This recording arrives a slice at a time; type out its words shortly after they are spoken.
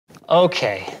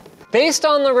Okay. Based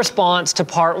on the response to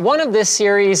part 1 of this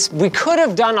series, we could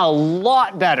have done a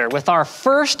lot better with our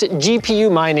first GPU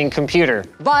mining computer.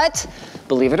 But,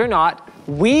 believe it or not,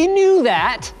 we knew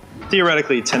that.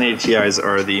 Theoretically, 1080 Ti's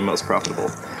are the most profitable,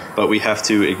 but we have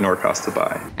to ignore cost to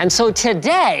buy. And so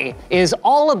today is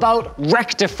all about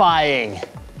rectifying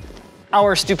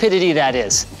our stupidity, that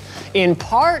is. In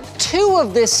part 2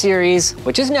 of this series,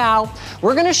 which is now,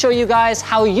 we're gonna show you guys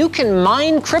how you can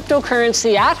mine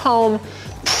cryptocurrency at home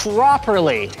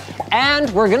properly. And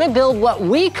we're gonna build what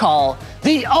we call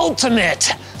the ultimate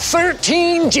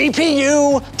 13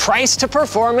 GPU price to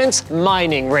performance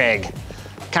mining rig.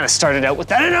 Kind of started out with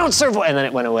that announcer voice and then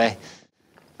it went away.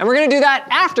 And we're gonna do that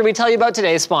after we tell you about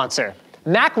today's sponsor.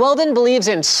 Mack Weldon believes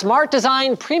in smart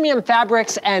design, premium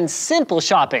fabrics, and simple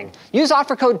shopping. Use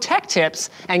offer code TECHTIPS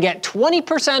and get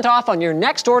 20% off on your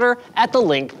next order at the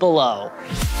link below.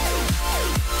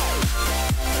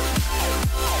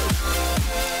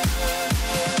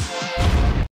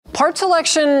 Part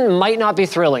selection might not be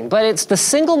thrilling, but it's the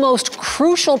single most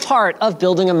crucial part of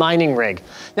building a mining rig.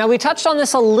 Now, we touched on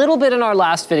this a little bit in our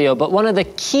last video, but one of the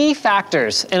key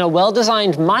factors in a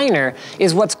well-designed miner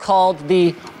is what's called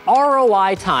the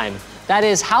ROI time. That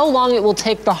is how long it will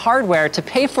take the hardware to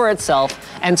pay for itself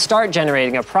and start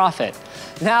generating a profit.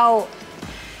 Now,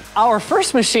 our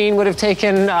first machine would have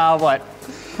taken, what?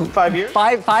 5 years?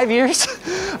 Five years?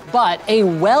 But a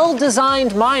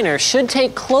well-designed miner should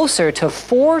take closer to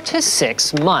 4 to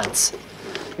 6 months.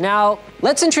 Now,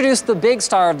 let's introduce the big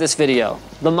star of this video,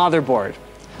 the motherboard.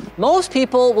 Most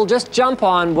people will just jump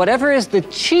on whatever is the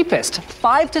cheapest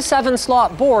 5 to 7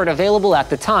 slot board available at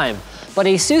the time. But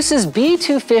ASUS's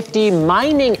B250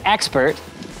 Mining Expert,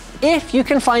 if you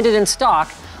can find it in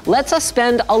stock, lets us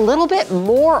spend a little bit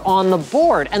more on the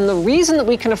board. And the reason that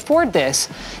we can afford this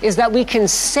is that we can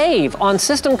save on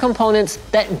system components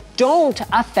that don't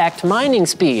affect mining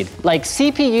speed, like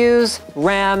CPUs,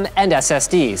 RAM, and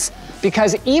SSDs.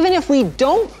 Because even if we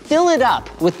don't fill it up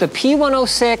with the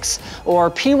P106 or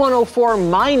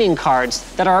P104 mining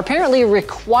cards that are apparently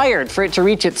required for it to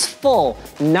reach its full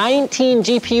 19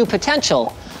 GPU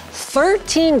potential,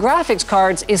 13 graphics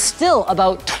cards is still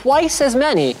about twice as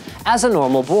many as a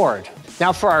normal board.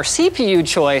 Now for our CPU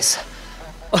choice,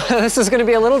 this is gonna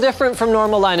be a little different from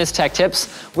normal Linus Tech Tips.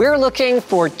 We're looking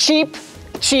for cheap,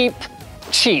 cheap,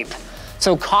 cheap.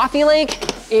 So Coffee Lake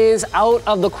is out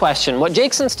of the question. What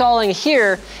Jake's installing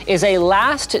here is a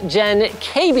last gen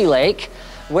Kaby Lake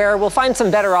where we'll find some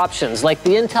better options like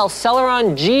the Intel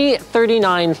Celeron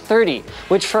G3930,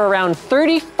 which for around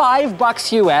 35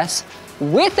 bucks US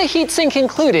with a heatsink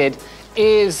included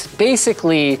is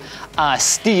basically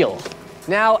steel.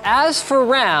 Now, as for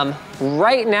RAM,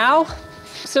 right now,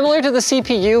 similar to the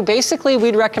CPU, basically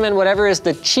we'd recommend whatever is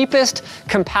the cheapest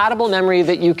compatible memory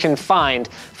that you can find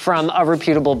from a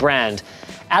reputable brand.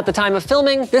 At the time of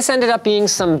filming, this ended up being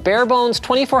some bare bones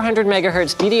 2400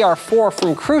 megahertz DDR4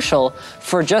 from Crucial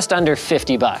for just under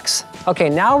 50 bucks. Okay,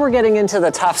 now we're getting into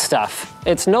the tough stuff.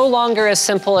 It's no longer as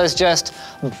simple as just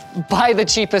buy the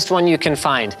cheapest one you can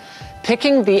find.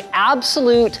 Picking the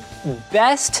absolute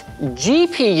best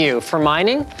GPU for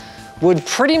mining would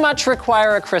pretty much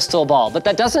require a crystal ball, but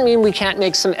that doesn't mean we can't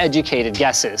make some educated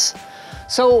guesses.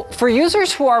 So for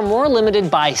users who are more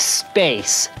limited by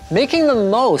space, making the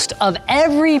most of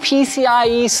every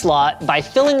PCIe slot by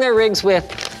filling their rigs with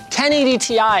 1080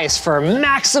 Ti's for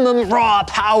maximum raw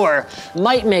power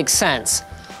might make sense.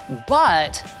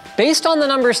 But based on the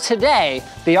numbers today,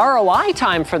 the ROI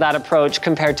time for that approach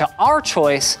compared to our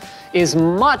choice is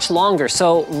much longer.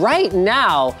 So right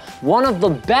now, one of the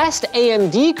best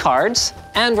AMD cards,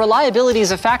 and reliability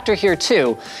is a factor here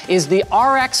too, is the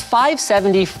RX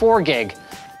 570 4 gig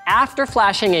after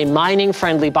flashing a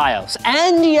mining-friendly BIOS.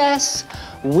 And yes,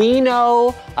 we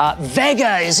know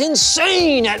Vega is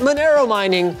insane at Monero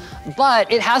mining, but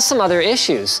it has some other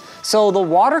issues. So the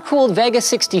water-cooled Vega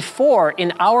 64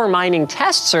 in our mining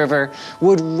test server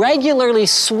would regularly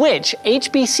switch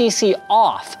HBCC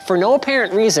off for no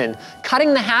apparent reason,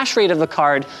 cutting the hash rate of the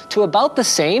card to about the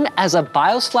same as a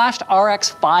BIOS-flashed RX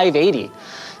 580.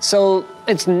 So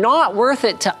it's not worth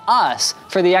it to us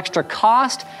for the extra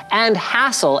cost and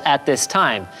hassle at this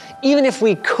time, even if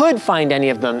we could find any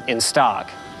of them in stock.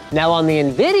 Now on the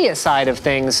NVIDIA side of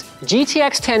things,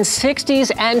 GTX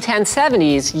 1060s and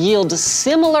 1070s yield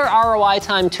similar ROI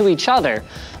time to each other,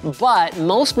 but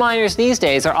most miners these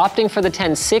days are opting for the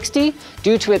 1060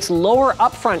 due to its lower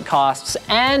upfront costs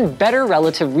and better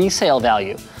relative resale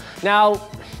value. Now,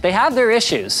 they have their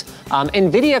issues.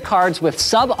 NVIDIA cards with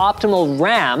suboptimal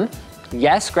RAM,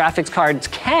 yes, graphics cards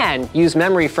can use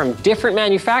memory from different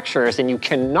manufacturers and you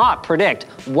cannot predict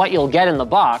what you'll get in the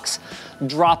box,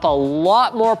 drop a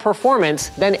lot more performance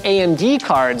than AMD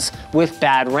cards with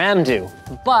bad RAM do.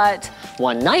 But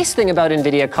one nice thing about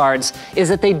NVIDIA cards is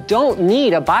that they don't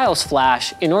need a BIOS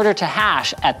flash in order to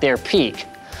hash at their peak.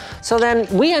 So then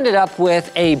we ended up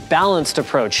with a balanced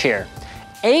approach here.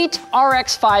 8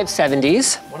 RX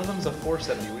 570s. One of them is a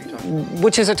 470, what are you talking about?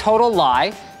 Which is a total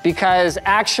lie, because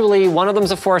actually one of them's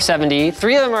a 470,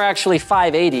 3 of them are actually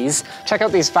 580s. Check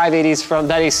out these 580s from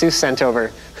that ASUS sent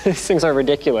over. These things are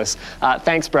ridiculous.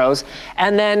 Thanks, bros.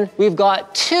 And then we've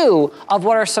got 2 of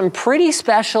what are some pretty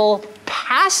special,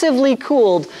 passively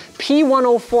cooled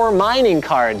P104 mining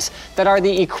cards that are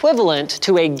the equivalent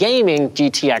to a gaming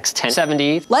GTX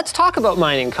 1070. Let's talk about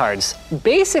mining cards.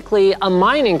 Basically, a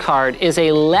mining card is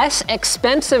a less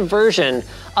expensive version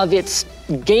of its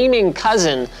gaming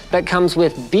cousin that comes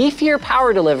with beefier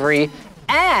power delivery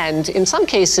and, in some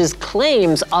cases,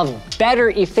 claims of better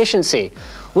efficiency,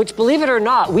 which, believe it or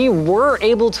not, we were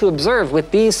able to observe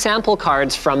with these sample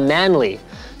cards from Manly.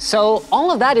 So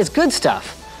all of that is good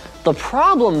stuff. The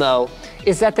problem, though,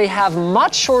 is that they have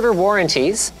much shorter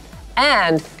warranties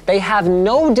and they have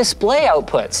no display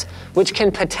outputs, which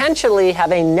can potentially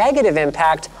have a negative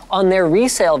impact on their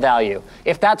resale value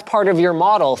if that's part of your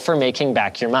model for making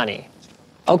back your money.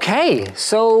 Okay,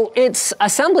 so it's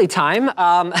assembly time.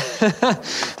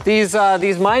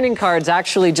 These mining cards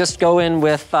actually just go in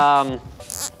with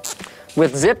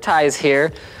zip ties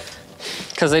here,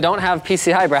 because they don't have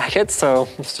PCI brackets, so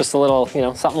it's just a little,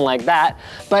 something like that.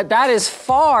 But that is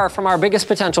far from our biggest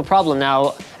potential problem.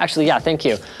 Now, actually, yeah, thank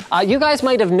you. You guys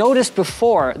might have noticed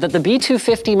before that the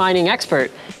B250 Mining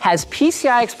Expert has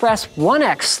PCI Express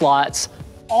 1X slots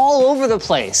all over the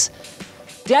place.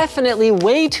 Definitely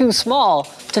way too small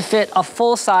to fit a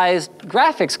full-sized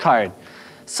graphics card.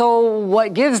 So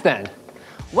what gives then?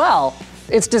 Well,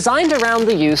 it's designed around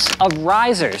the use of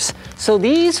risers. So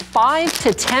these $5 to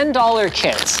 $10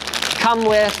 kits come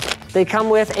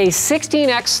with a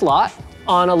 16X slot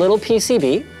on a little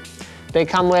PCB. They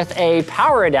come with a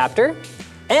power adapter,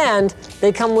 and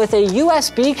they come with a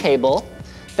USB cable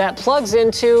that plugs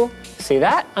into, see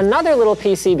that? Another little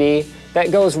PCB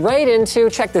that goes right into,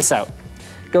 check this out,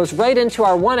 goes right into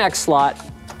our 1X slot,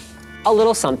 a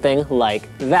little something like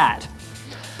that.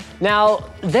 Now,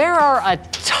 there are a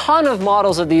ton of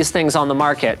models of these things on the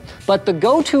market, but the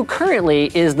go-to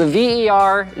currently is the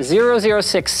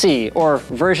VER006C, or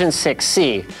version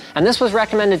 6C. And this was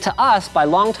recommended to us by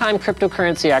longtime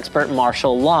cryptocurrency expert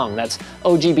Marshall Long. That's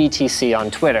OGBTC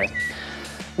on Twitter.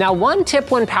 Now, one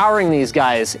tip when powering these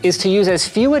guys is to use as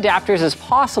few adapters as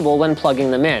possible when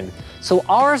plugging them in. So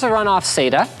ours are run off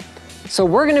SATA, so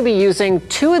we're going to be using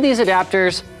 2 of these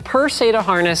adapters per SATA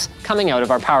harness coming out of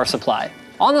our power supply.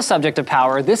 On the subject of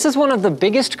power, this is one of the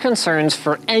biggest concerns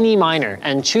for any miner,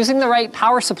 and choosing the right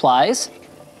power supplies,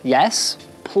 yes,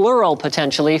 plural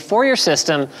potentially, for your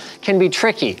system can be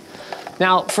tricky.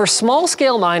 Now, for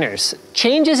small-scale miners,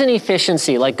 changes in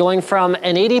efficiency, like going from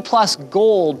an 80+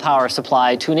 gold power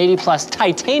supply to an 80+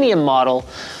 titanium model,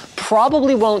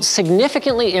 probably won't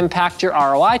significantly impact your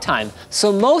ROI time.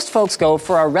 So most folks go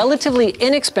for a relatively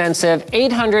inexpensive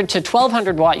 800 to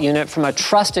 1200 watt unit from a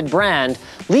trusted brand,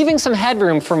 leaving some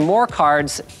headroom for more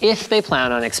cards if they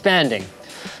plan on expanding.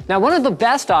 Now, one of the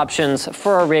best options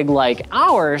for a rig like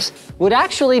ours would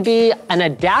actually be an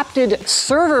adapted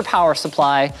server power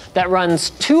supply that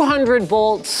runs 200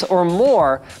 volts or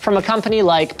more from a company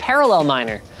like Parallel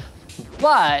Miner.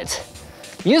 But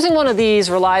using one of these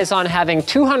relies on having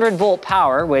 200 volt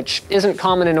power, which isn't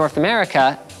common in North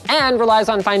America, and relies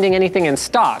on finding anything in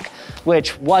stock,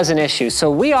 which was an issue. So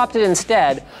we opted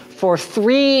instead for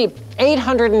 3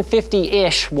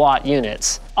 850-ish watt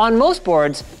units. On most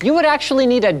boards, you would actually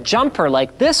need a jumper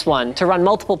like this one to run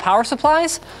multiple power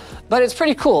supplies, but it's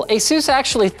pretty cool. ASUS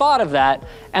actually thought of that,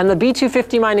 and the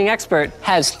B250 Mining Expert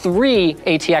has 3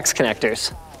 ATX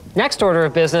connectors. Next order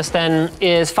of business then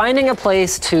is finding a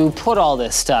place to put all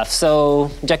this stuff. So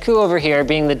Jakku over here,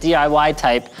 being the DIY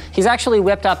type, he's actually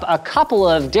whipped up a couple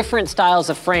of different styles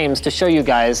of frames to show you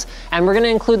guys, and we're gonna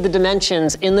include the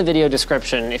dimensions in the video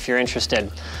description if you're interested.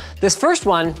 This first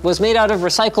one was made out of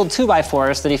recycled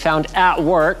 2x4s that he found at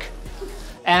work,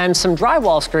 and some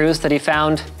drywall screws that he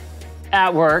found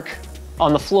at work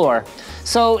on the floor.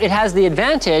 So it has the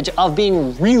advantage of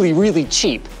being really, really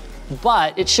cheap.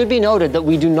 But it should be noted that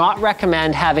we do not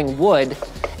recommend having wood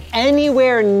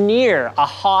anywhere near a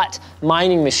hot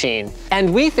mining machine.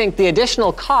 And we think the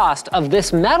additional cost of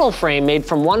this metal frame made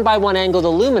from 1x1 angled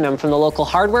aluminum from the local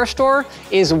hardware store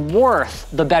is worth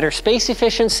the better space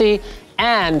efficiency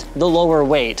and the lower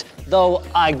weight. Though,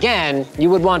 again, you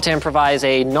would want to improvise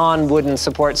a non-wooden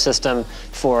support system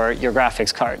for your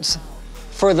graphics cards.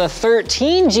 For the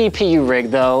 13 GPU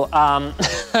rig though,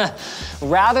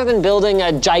 rather than building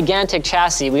a gigantic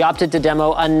chassis, we opted to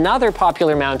demo another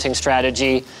popular mounting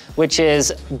strategy, which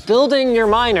is building your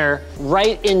miner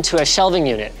right into a shelving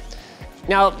unit.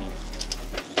 Now,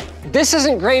 this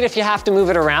isn't great if you have to move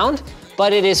it around,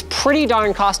 but it is pretty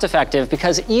darn cost effective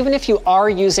because even if you are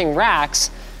using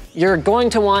racks, you're going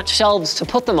to want shelves to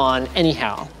put them on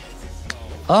anyhow.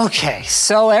 Okay,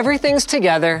 so everything's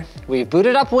together. We've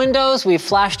booted up Windows, we've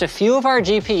flashed a few of our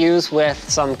GPUs with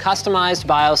some customized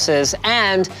BIOSes,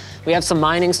 and we have some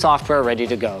mining software ready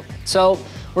to go. So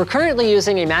we're currently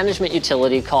using a management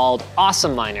utility called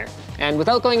Awesome Miner. And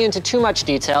without going into too much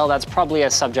detail, that's probably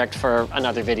a subject for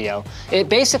another video. It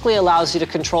basically allows you to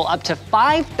control up to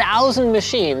 5,000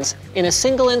 machines in a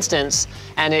single instance,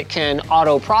 and it can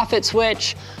auto profit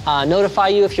switch, notify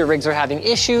you if your rigs are having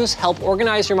issues, help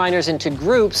organize your miners into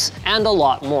groups, and a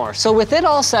lot more. So with it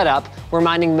all set up, we're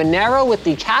mining Monero with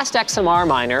the Cast XMR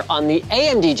miner on the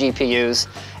AMD GPUs,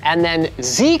 and then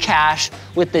Zcash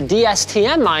with the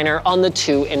DSTM miner on the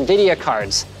 2 NVIDIA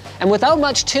cards. And without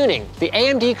much tuning, the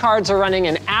AMD cards are running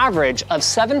an average of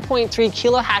 7.3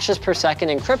 kilohashes per second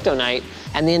in Cryptonite,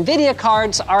 and the NVIDIA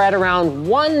cards are at around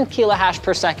 1 kilohash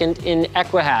per second in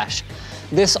Equihash.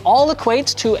 This all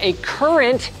equates to a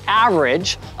current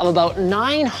average of about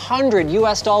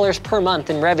 $900 per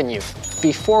month in revenue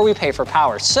before we pay for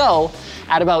power. So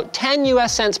at about 10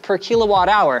 US cents per kilowatt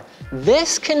hour,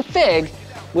 this config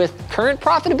with current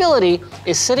profitability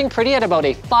is sitting pretty at about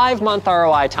a 5-month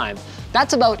ROI time.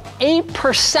 That's about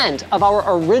 8% of our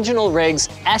original rig's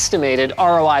estimated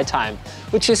ROI time,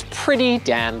 which is pretty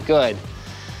damn good.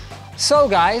 So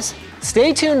guys,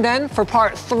 stay tuned then for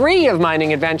part 3 of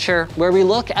Mining Adventure, where we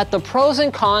look at the pros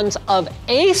and cons of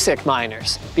ASIC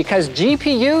miners, because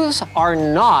GPUs are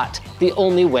not the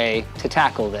only way to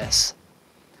tackle this.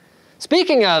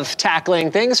 Speaking of tackling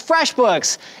things,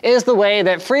 FreshBooks is the way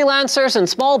that freelancers and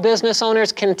small business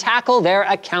owners can tackle their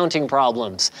accounting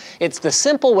problems. It's the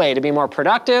simple way to be more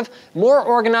productive, more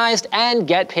organized, and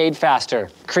get paid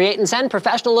faster. Create and send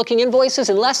professional-looking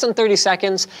invoices in less than 30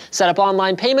 seconds, set up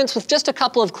online payments with just a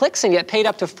couple of clicks and get paid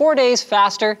up to 4 days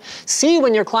faster, see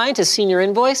when your client has seen your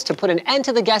invoice to put an end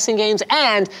to the guessing games,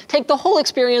 and take the whole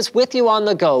experience with you on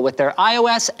the go with their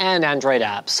iOS and Android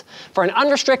apps. For an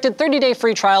unrestricted 30-day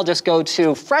free trial, just go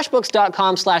to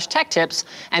freshbooks.com/techtips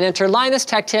and enter Linus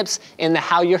Tech Tips in the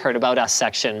How You Heard About Us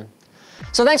section.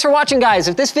 So thanks for watching, guys.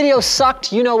 If this video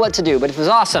sucked, you know what to do, but if it was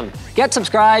awesome, get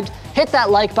subscribed, hit that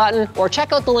like button, or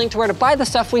check out the link to where to buy the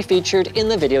stuff we featured in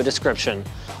the video description.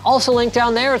 Also linked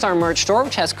down there is our merch store,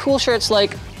 which has cool shirts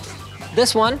like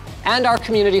this one, and our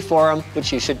community forum,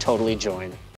 which you should totally join.